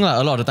guessing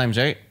lah a lot of the times,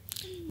 right?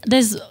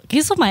 There's okay,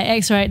 so my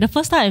ex, right? The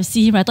first time I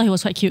see him, I thought he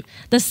was quite cute.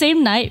 The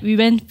same night we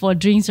went for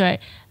drinks, right?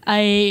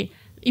 I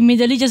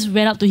immediately just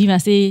went up to him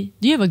and say,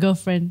 "Do you have a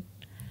girlfriend?"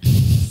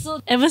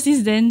 So ever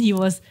since then,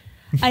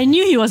 I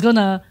knew he was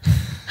gonna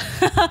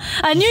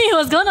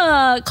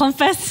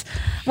confess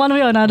one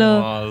way or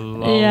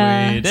another.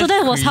 Yeah. So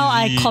that was how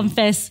I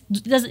confess.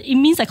 It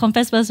means I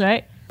confess first,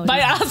 right? By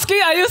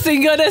asking, are you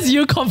single? That's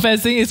you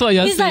confessing, is what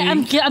you're It's like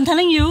saying. I'm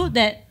telling you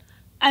that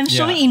I'm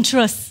showing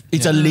interest.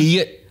 It's a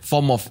layered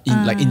form of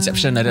like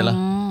inception like that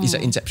lah. It's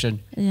like Inception.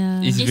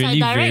 Yeah. It's It's really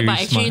like direct, very but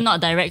actually smart.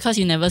 not direct because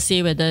you never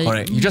say whether.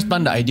 Correct. You just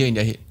plant the idea in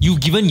their head.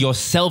 You've given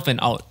yourself an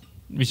out,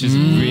 which is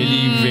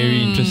really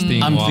very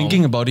interesting. I'm Wow.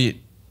 thinking about it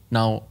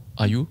now.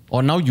 Are you?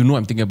 Or now you know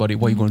I'm thinking about it.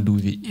 What are you gonna do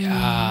with it?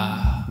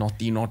 Yeah.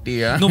 Naughty.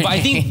 Yeah. No, but I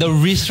think the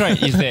risk,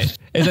 right, is that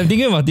as I'm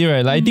thinking about it,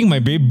 right, like, I think my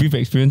very brief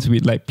experience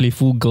with like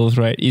playful girls,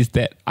 right, is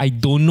that I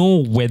don't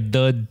know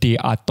whether they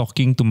are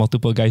talking to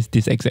multiple guys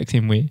this exact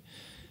same way.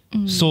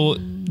 So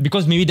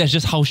because maybe that's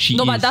just how she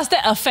No, is. but does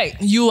that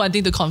affect you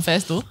wanting to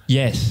confess though?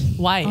 Yes.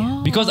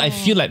 Why? Because I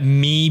feel like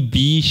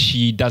maybe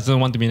she doesn't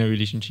want to be in a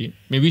relationship.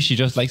 Maybe she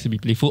just likes to be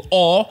playful.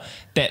 Or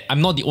that I'm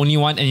not the only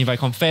one, and if I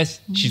confess,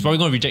 she's probably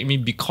gonna reject me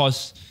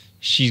because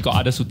she's got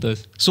other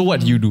suitors. So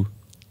what do you do?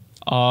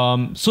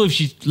 So if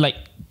she's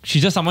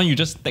just someone you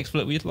just text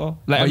flirt with, lor.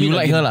 Like Or you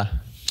like her lah?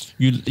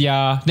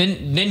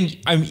 Then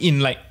I'm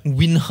in like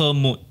win her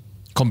mode.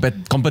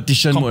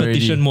 Competition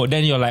Mode.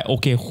 Then you're like,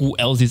 okay, who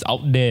else is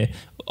out there?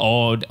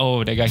 Oh,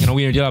 that guy cannot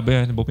win already lah.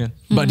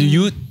 But do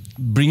you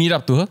bring it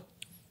up to her?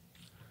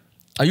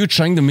 Are you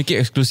trying to make it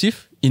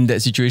exclusive in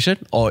that situation?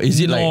 Or is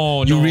it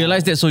No, you no.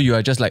 realize that so you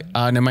are just like,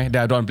 never mind,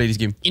 I don't want to play this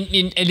game?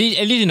 At least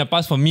in the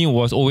past for me, it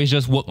was always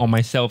just work on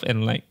myself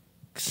and like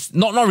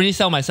not really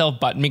sell myself,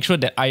 but make sure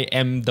that I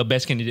am the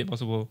best candidate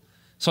possible.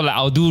 So like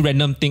I'll do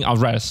random thing. I'll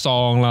write a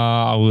song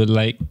lah. I will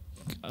like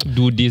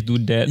do this, do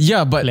that.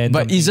 Yeah, but plan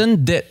something.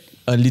 isn't that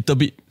a little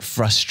bit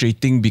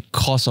frustrating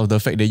because of the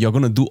fact that you're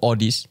going to do all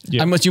this?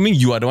 Yeah. I'm assuming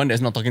you are the one that's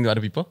not talking to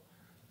other people?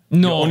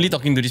 no, You're only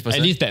talking to this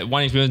person? At least that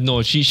one experience.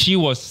 No, she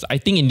was. I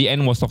think in the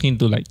end was talking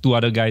to like 2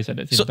 other guys at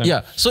that same So time.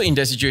 yeah, so in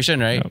that situation,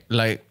 right? Yeah.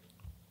 Like,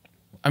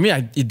 I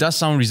mean, it does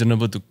sound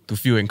reasonable to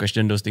feel and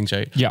question those things,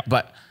 right? Yeah.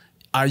 But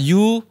are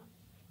you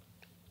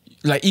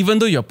like, even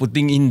though you're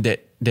putting in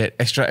that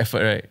extra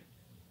effort, right?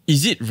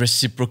 Is it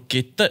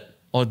reciprocated,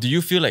 or do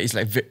you feel like it's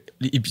like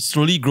it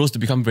slowly grows to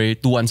become very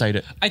too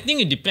one-sided? I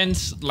think it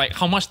depends like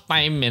how much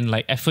time and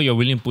like effort you're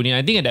willing to put in.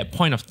 I think at that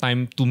point of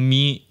time, to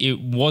me, it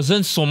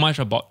wasn't so much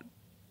about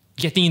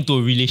getting into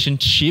a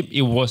relationship.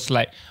 It was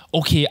like,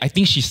 okay, I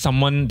think she's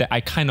someone that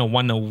I kind of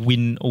want to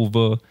win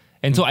over.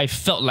 And so I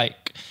felt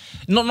like,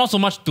 not so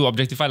much to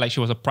objectify like she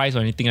was a prize or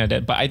anything like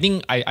that, but I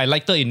think I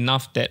liked her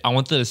enough that I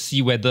wanted to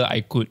see whether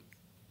I could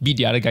beat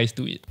the other guys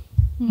to it.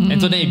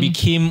 And so then it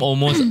became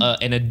almost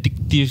an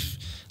addictive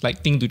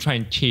like thing to try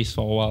and chase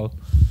for a while.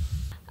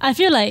 I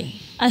feel like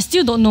I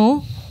still don't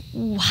know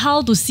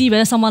how to see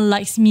whether someone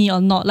likes me or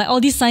not. Like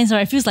all these signs,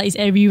 right? It feels like it's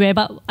everywhere.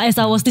 But as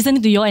I was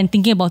listening to you all and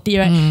thinking about it,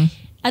 right?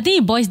 I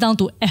think it boils down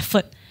to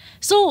effort.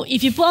 So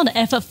if you put on the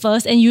effort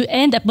first and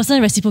that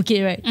person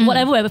reciprocate, right?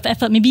 Whatever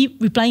effort, maybe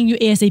replying you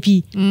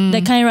ASAP,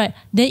 that kind, right?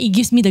 Then it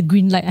gives me the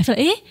green light. I feel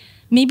like,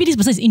 maybe this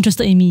person is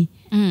interested in me.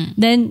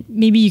 Then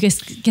maybe you guys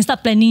can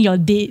start planning your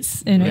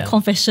dates and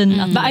confession.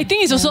 But I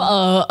think it's also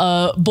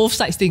a both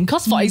sides thing.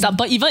 Because for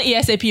example, even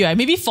ASAP, right?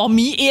 Maybe for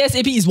me,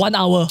 ASAP is 1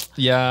 hour.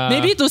 Yeah.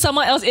 Maybe to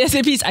someone else,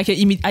 ASAP is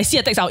I see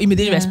a text, I'll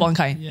immediately respond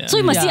kind. Yeah. So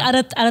you must see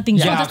other things.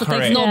 Yeah, not just the text.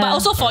 correct. No, but Yeah.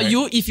 also for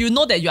you, if you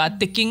know that you are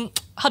taking,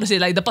 how to say,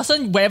 like the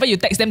person, wherever you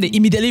text them, they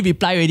immediately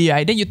reply already,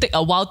 right? Then you take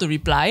a while to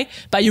reply,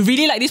 but you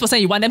really like this person,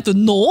 you want them to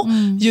know,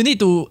 you need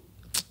to,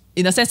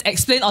 in a sense,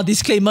 explain or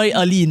disclaimer it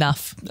early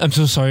enough. I'm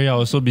so sorry, I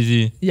was so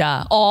busy.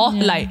 Yeah. Or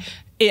like,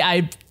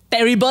 I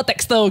terrible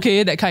texter,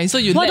 okay, that kind. So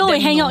you Why let don't we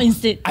them hang know. out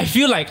instead? I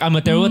feel like I'm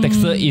a terrible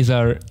texter is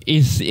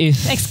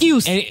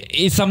Excuse. and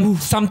it's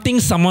something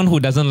someone who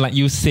doesn't like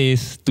you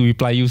says to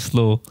reply you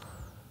slow.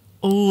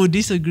 Oh,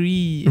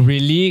 disagree.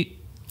 Really?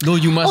 No,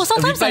 you must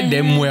sometimes reply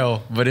them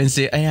well, but then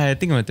say, I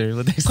think I'm a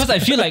terrible texter. Because I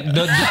feel like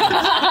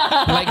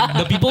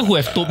the people who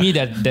have told me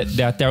that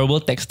they are terrible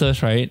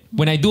texters, right?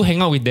 When I do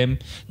hang out with them,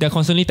 they're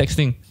constantly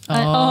texting.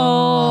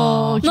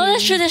 Oh, No,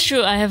 that's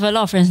true. I have a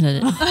lot of friends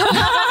like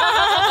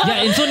that.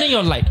 Yeah, and so then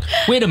you're like,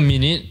 wait a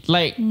minute,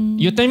 like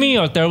you're telling me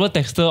you're a terrible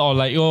texter, or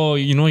like,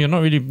 you're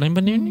not really blind,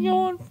 but then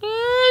you're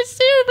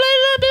still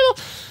blind.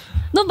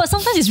 No, but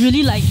sometimes it's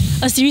really like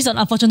a series of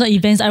unfortunate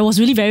events. I was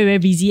really very, very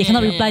busy. I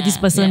cannot reply this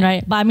person,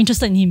 right? But I'm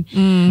interested in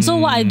him. So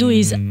what I do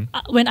is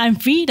when I'm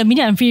free, the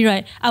minute I'm free,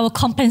 right, I will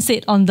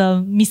compensate on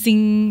the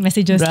missing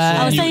messages.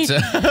 Right.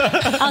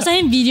 I'll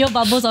send him video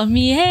bubbles of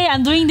me. Hey,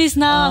 I'm doing this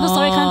now. I'm so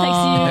sorry, I can't text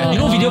you. You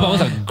know, video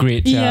bubbles are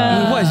great.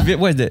 Yeah. What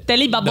is that?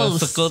 Tele The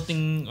bubbles. circle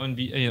thing on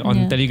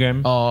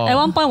Telegram. At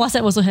one point,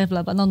 WhatsApp also have,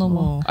 but now no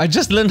more. I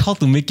just learned how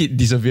to make it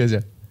disappear.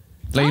 Yeah.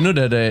 Like, you know,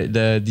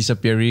 the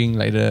disappearing,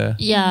 like the...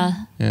 Yeah.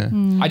 Yeah.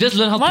 I just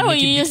learned how Why to would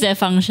make you it use that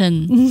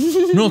function?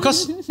 No,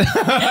 because...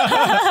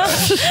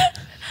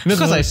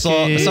 I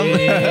saw some...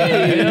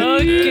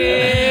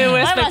 Okay,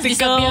 we're Why must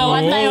disappear?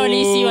 One time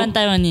only, see one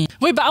time only.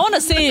 Wait, but I want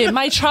to say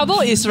my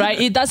trouble is, right,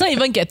 it doesn't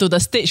even get to the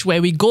stage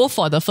where we go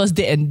for the first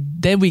date and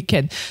then we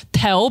can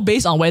tell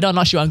based on whether or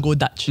not she want to go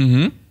Dutch.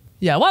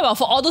 Yeah, what about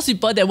for all those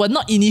people that will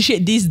not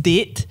initiate this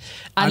date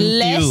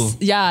unless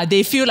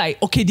they feel like,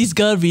 okay, this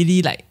girl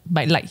really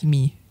might like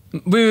me.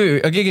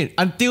 Wait. Okay.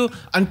 Until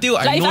I Like, know if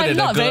I'm that not the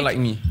girl very- like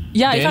me.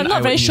 Yeah, if then I'm I not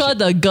will very sure initiate.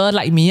 the girl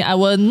like me, I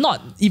will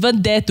not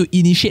even dare to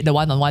initiate the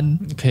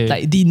one-on-one Okay.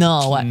 like dinner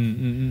or what.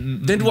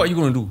 Then what are you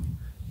going to do?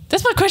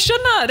 That's my question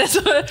lah. That's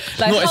what,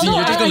 like, No, as in no,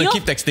 you're just are gonna you-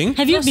 keep texting.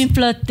 Have you been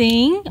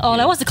flirting? Or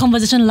like what's the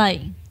conversation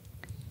like?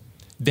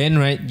 Then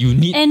right, you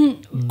need And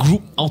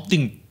group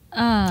outing.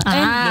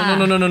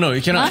 No.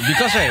 You cannot.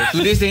 Because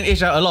today's day and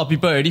age, a lot of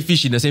people already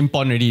fish in the same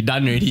pond already,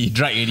 done already,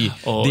 dried already.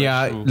 Oh, they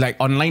are true. like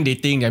online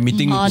dating, they're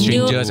meeting with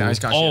strangers and all this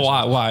kind of Oh,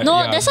 shit. wow.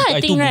 No, yeah, that's why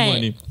I think, too right, boomer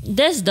ni.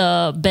 that's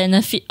the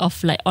benefit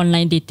of like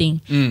online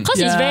dating. Because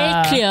it's very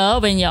Yeah. clear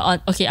when you're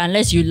on, okay,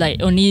 unless you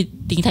like only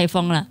Ding Tai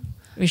Fung lah,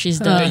 which is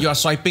That the, you are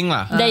swiping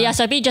lah. that you're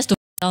swiping just to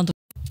down to.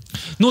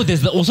 No,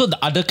 there's also the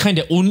other kind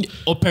that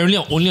apparently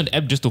are only on the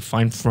app just to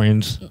find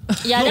friends.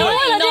 Yeah, that one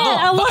I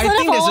know. But I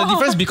think there's a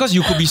difference because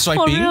you could be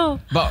swiping, real.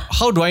 but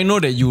how do I know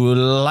that you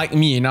like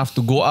me enough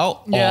to go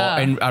out Yeah.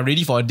 and are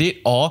ready for a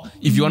date? Or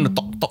if you want to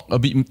talk a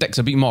bit, text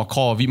a bit more,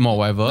 call a bit more,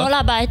 whatever. No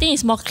lah, but I think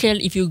it's more clear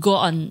if you go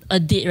on a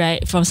date,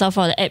 right, from some of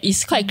the app.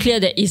 It's quite clear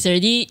that it's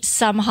already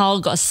somehow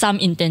got some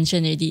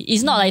intention already.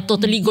 It's not like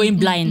totally going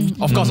blind.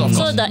 Of course.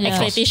 So the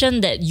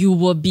expectation that you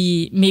will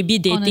be maybe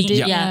On a dating,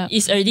 date, yeah.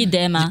 is already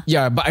there, ma.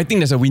 Yeah, but I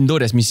think there's a window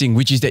that's missing,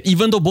 which is that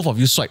even though both of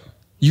you swipe,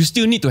 you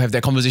still need to have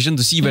that conversation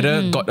to see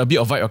whether got a bit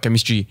of vibe or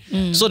chemistry.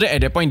 So that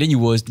at that point, then you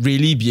will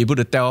really be able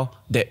to tell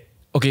that,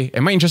 okay,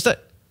 am I interested?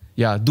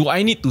 Yeah, do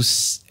I need to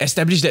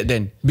establish that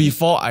then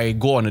before I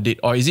go on a date?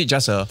 Or is it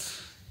just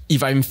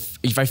if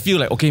I feel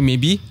like, okay,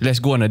 maybe let's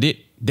go on a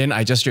date, then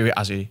I just straight away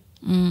ask already.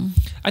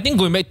 I think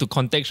going back to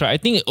context, right? I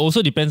think it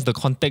also depends the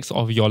context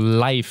of your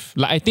life.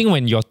 Like I think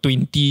when you're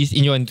 20s,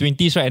 in your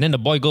 20s, right, and then the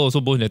boy girl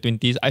also both in their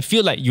 20s, I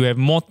feel like you have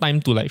more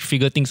time to like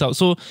figure things out.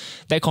 So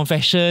that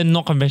confession,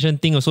 not confession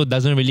thing also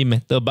doesn't really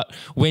matter. But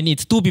when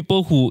it's two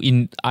people who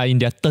are in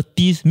their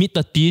 30s, mid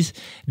 30s,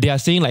 they are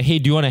saying like, hey,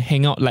 do you want to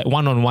hang out like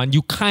one-on-one?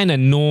 You kind of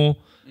know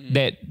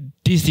that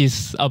this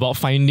is about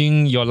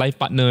finding your life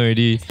partner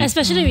already.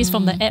 Especially if it's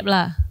from the app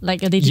lah,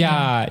 like a dating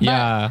Yeah, app. But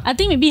yeah. I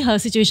think maybe her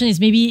situation is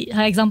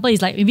her example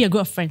is like maybe a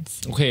group of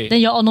friends. Okay. Then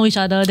you all know each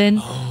other. Then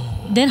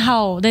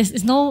how?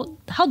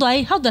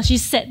 How does she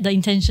set the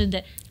intention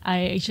that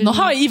I actually No,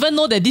 how I even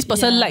know that this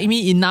person like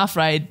me enough,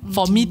 right,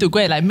 for me to go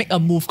and like make a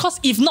move? Because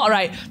if not,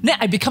 right, then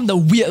I become the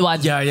weird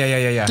one.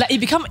 Yeah. Like it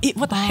become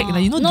what the heck?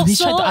 Like, you know, No, Denise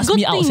so tried to ask good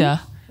me out, thing- yeah.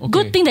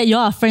 Good thing that you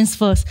all are friends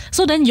first.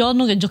 So then you all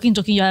know that joking,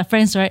 you are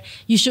friends, right?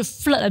 You should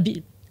flirt a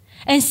bit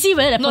and see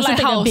whether that No, person like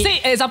take how? the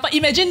bait. Say example,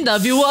 imagine the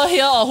viewer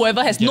here or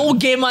whoever has no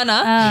game one.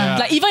 Yeah.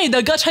 Like even if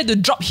the girl try to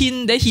drop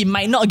hint, then he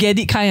might not get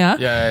it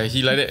kind. Yeah,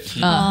 he like that.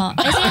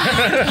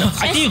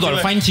 I think you gotta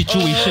find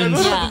situations.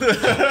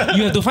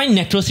 You have to find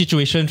natural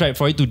situations, right,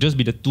 for it to just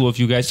be the two of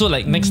you guys. So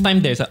like next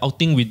time there's an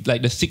outing with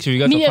like the 6 of you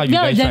guys Me- or 5 me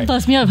you with guys, them right?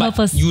 first, me with her But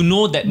first. you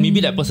know that maybe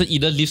that person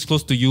either lives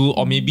close to you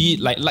or maybe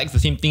like likes the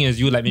same thing as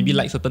you, like maybe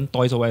like certain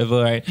toys or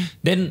whatever, right?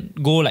 Then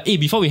go like, hey,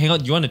 before we hang out,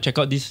 do you want to check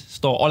out this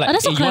store? Or like,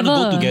 that's hey, so you want to go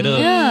clever. together?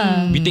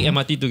 Yeah. We take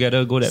MRT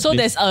together, go that So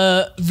place.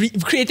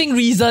 there's creating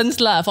reasons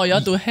lah for you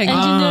all to hang out.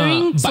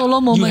 Engineering But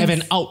solo moments. you have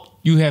an out.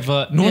 You have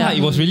a no Yeah. lah.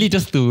 It was really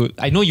just to.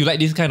 I know you like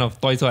this kind of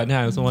toys, so I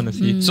also want to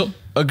see. So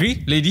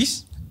agree,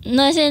 ladies?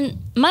 No, as in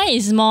mine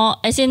is more.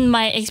 As in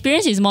my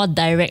experience is more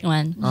direct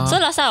one. So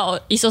last time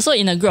it's also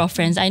in a group of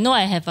friends. I know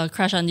I have a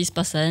crush on this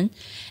person,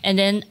 and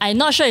then I'm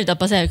not sure if the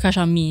person had a crush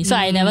on me. So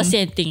I never say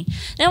anything.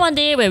 Then one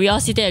day when we all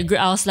sit at a group,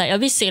 I was like a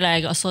bit sick, like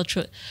I got sore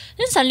throat.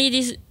 Then suddenly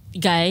this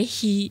guy,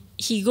 he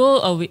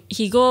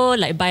go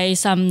like buy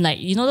some like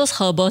you know those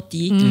herbal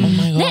tea. Oh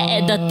my Then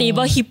at the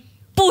table he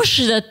push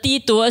the tea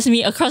towards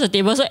me across the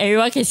table so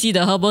everyone can see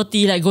the herbal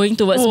tea like going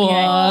towards me.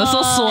 Right? Wow,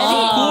 so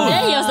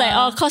Then he was like,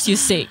 "Oh, cause you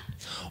sick."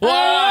 Wow,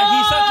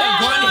 he's such a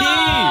guanhi.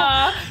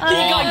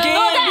 He got game.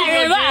 No, then I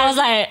remember I was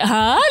like,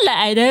 huh? Like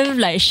I then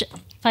like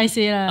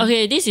Paiseh lah.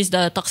 okay, this is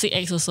the toxic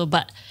ex also.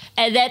 But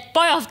at that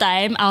point of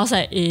time, I was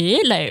like,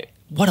 like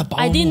What a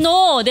power I didn't move.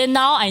 know. Then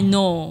now I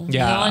know.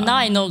 Yeah. You know, now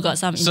I know got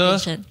some Sir?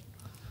 intention.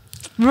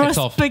 Hats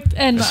off. Respect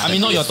and I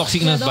mean, not your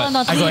toxicness, No, but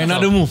not I got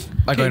another move.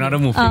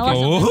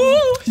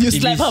 You If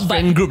slap it's her back.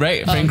 friend group,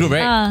 right? Friend group,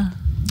 right? Ah.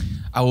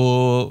 I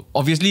will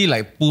obviously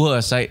like pull her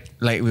aside,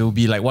 like we'll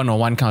be like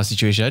one-on-one kind of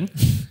situation.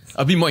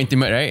 A bit more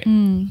intimate, right?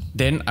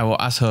 Then I will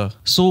ask her,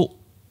 so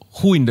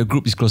who in the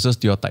group is closest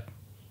to your type?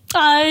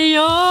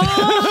 Ayo.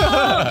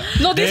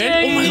 No, this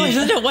Then- oh my god,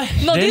 isn't that why?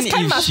 no, then this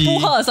kind if must she- pull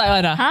her aside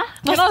one. Huh?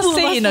 Cannot Must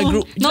say pull, in a must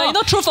group. No.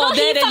 Like, truth or No,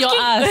 dare, he then you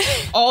fucking-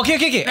 ask. Oh, okay.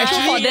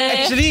 for them.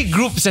 Actually,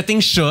 group setting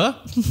sure,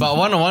 but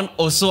one-on-one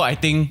also I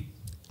think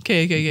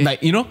Okay.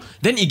 like you know,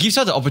 then it gives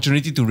her the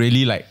opportunity to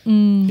really like,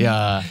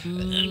 yeah.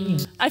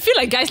 I feel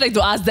like guys like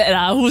to ask that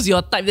who's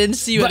your type, then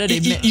see whether But they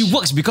match. it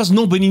works because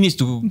nobody needs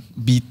to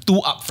be too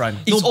upfront.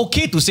 It's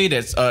okay to say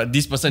that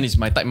this person is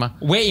my type, ma.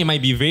 Where it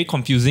might be very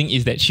confusing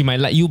is that she might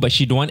like you, but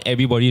she don't want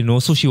everybody to know,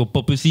 so she will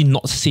purposely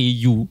not say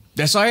you.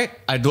 That's why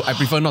I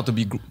prefer not to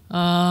be group.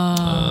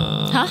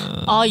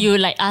 Huh? Or you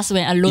like ask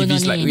when alone If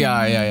it's only. like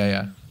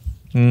yeah.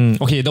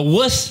 Okay, the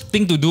worst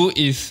thing to do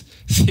is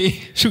say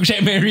Shook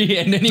Shack Mary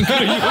and then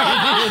include you.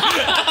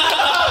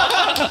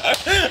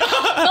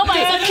 No, but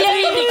it's a clear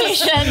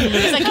indication.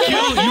 It's a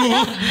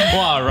clear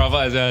Wow,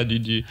 Rava is a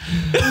GG.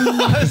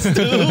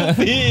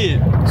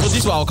 Stupid. So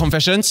these were our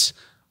confessions.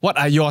 What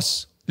are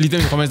yours? leave them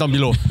in the comments down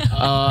below.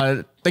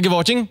 Thank you for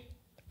watching.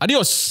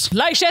 Adios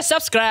Like, share,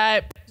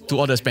 subscribe. to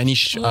all the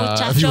Spanish viewers.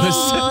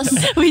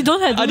 Muchachos. We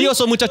don't have. Adios,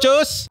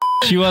 muchachos.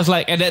 She was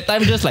like at that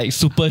time just like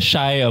super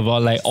shy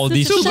about like all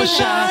these Super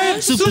shy.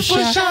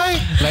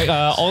 like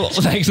all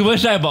like super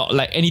shy about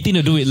like anything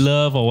to do with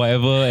love or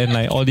whatever and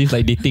like all this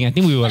like dating. I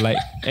think we were like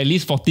at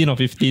least 14 or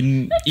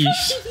 15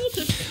 ish.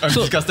 I'm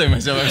disgusted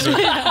with myself. If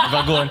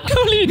I go on.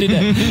 Can't believe you did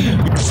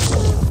that.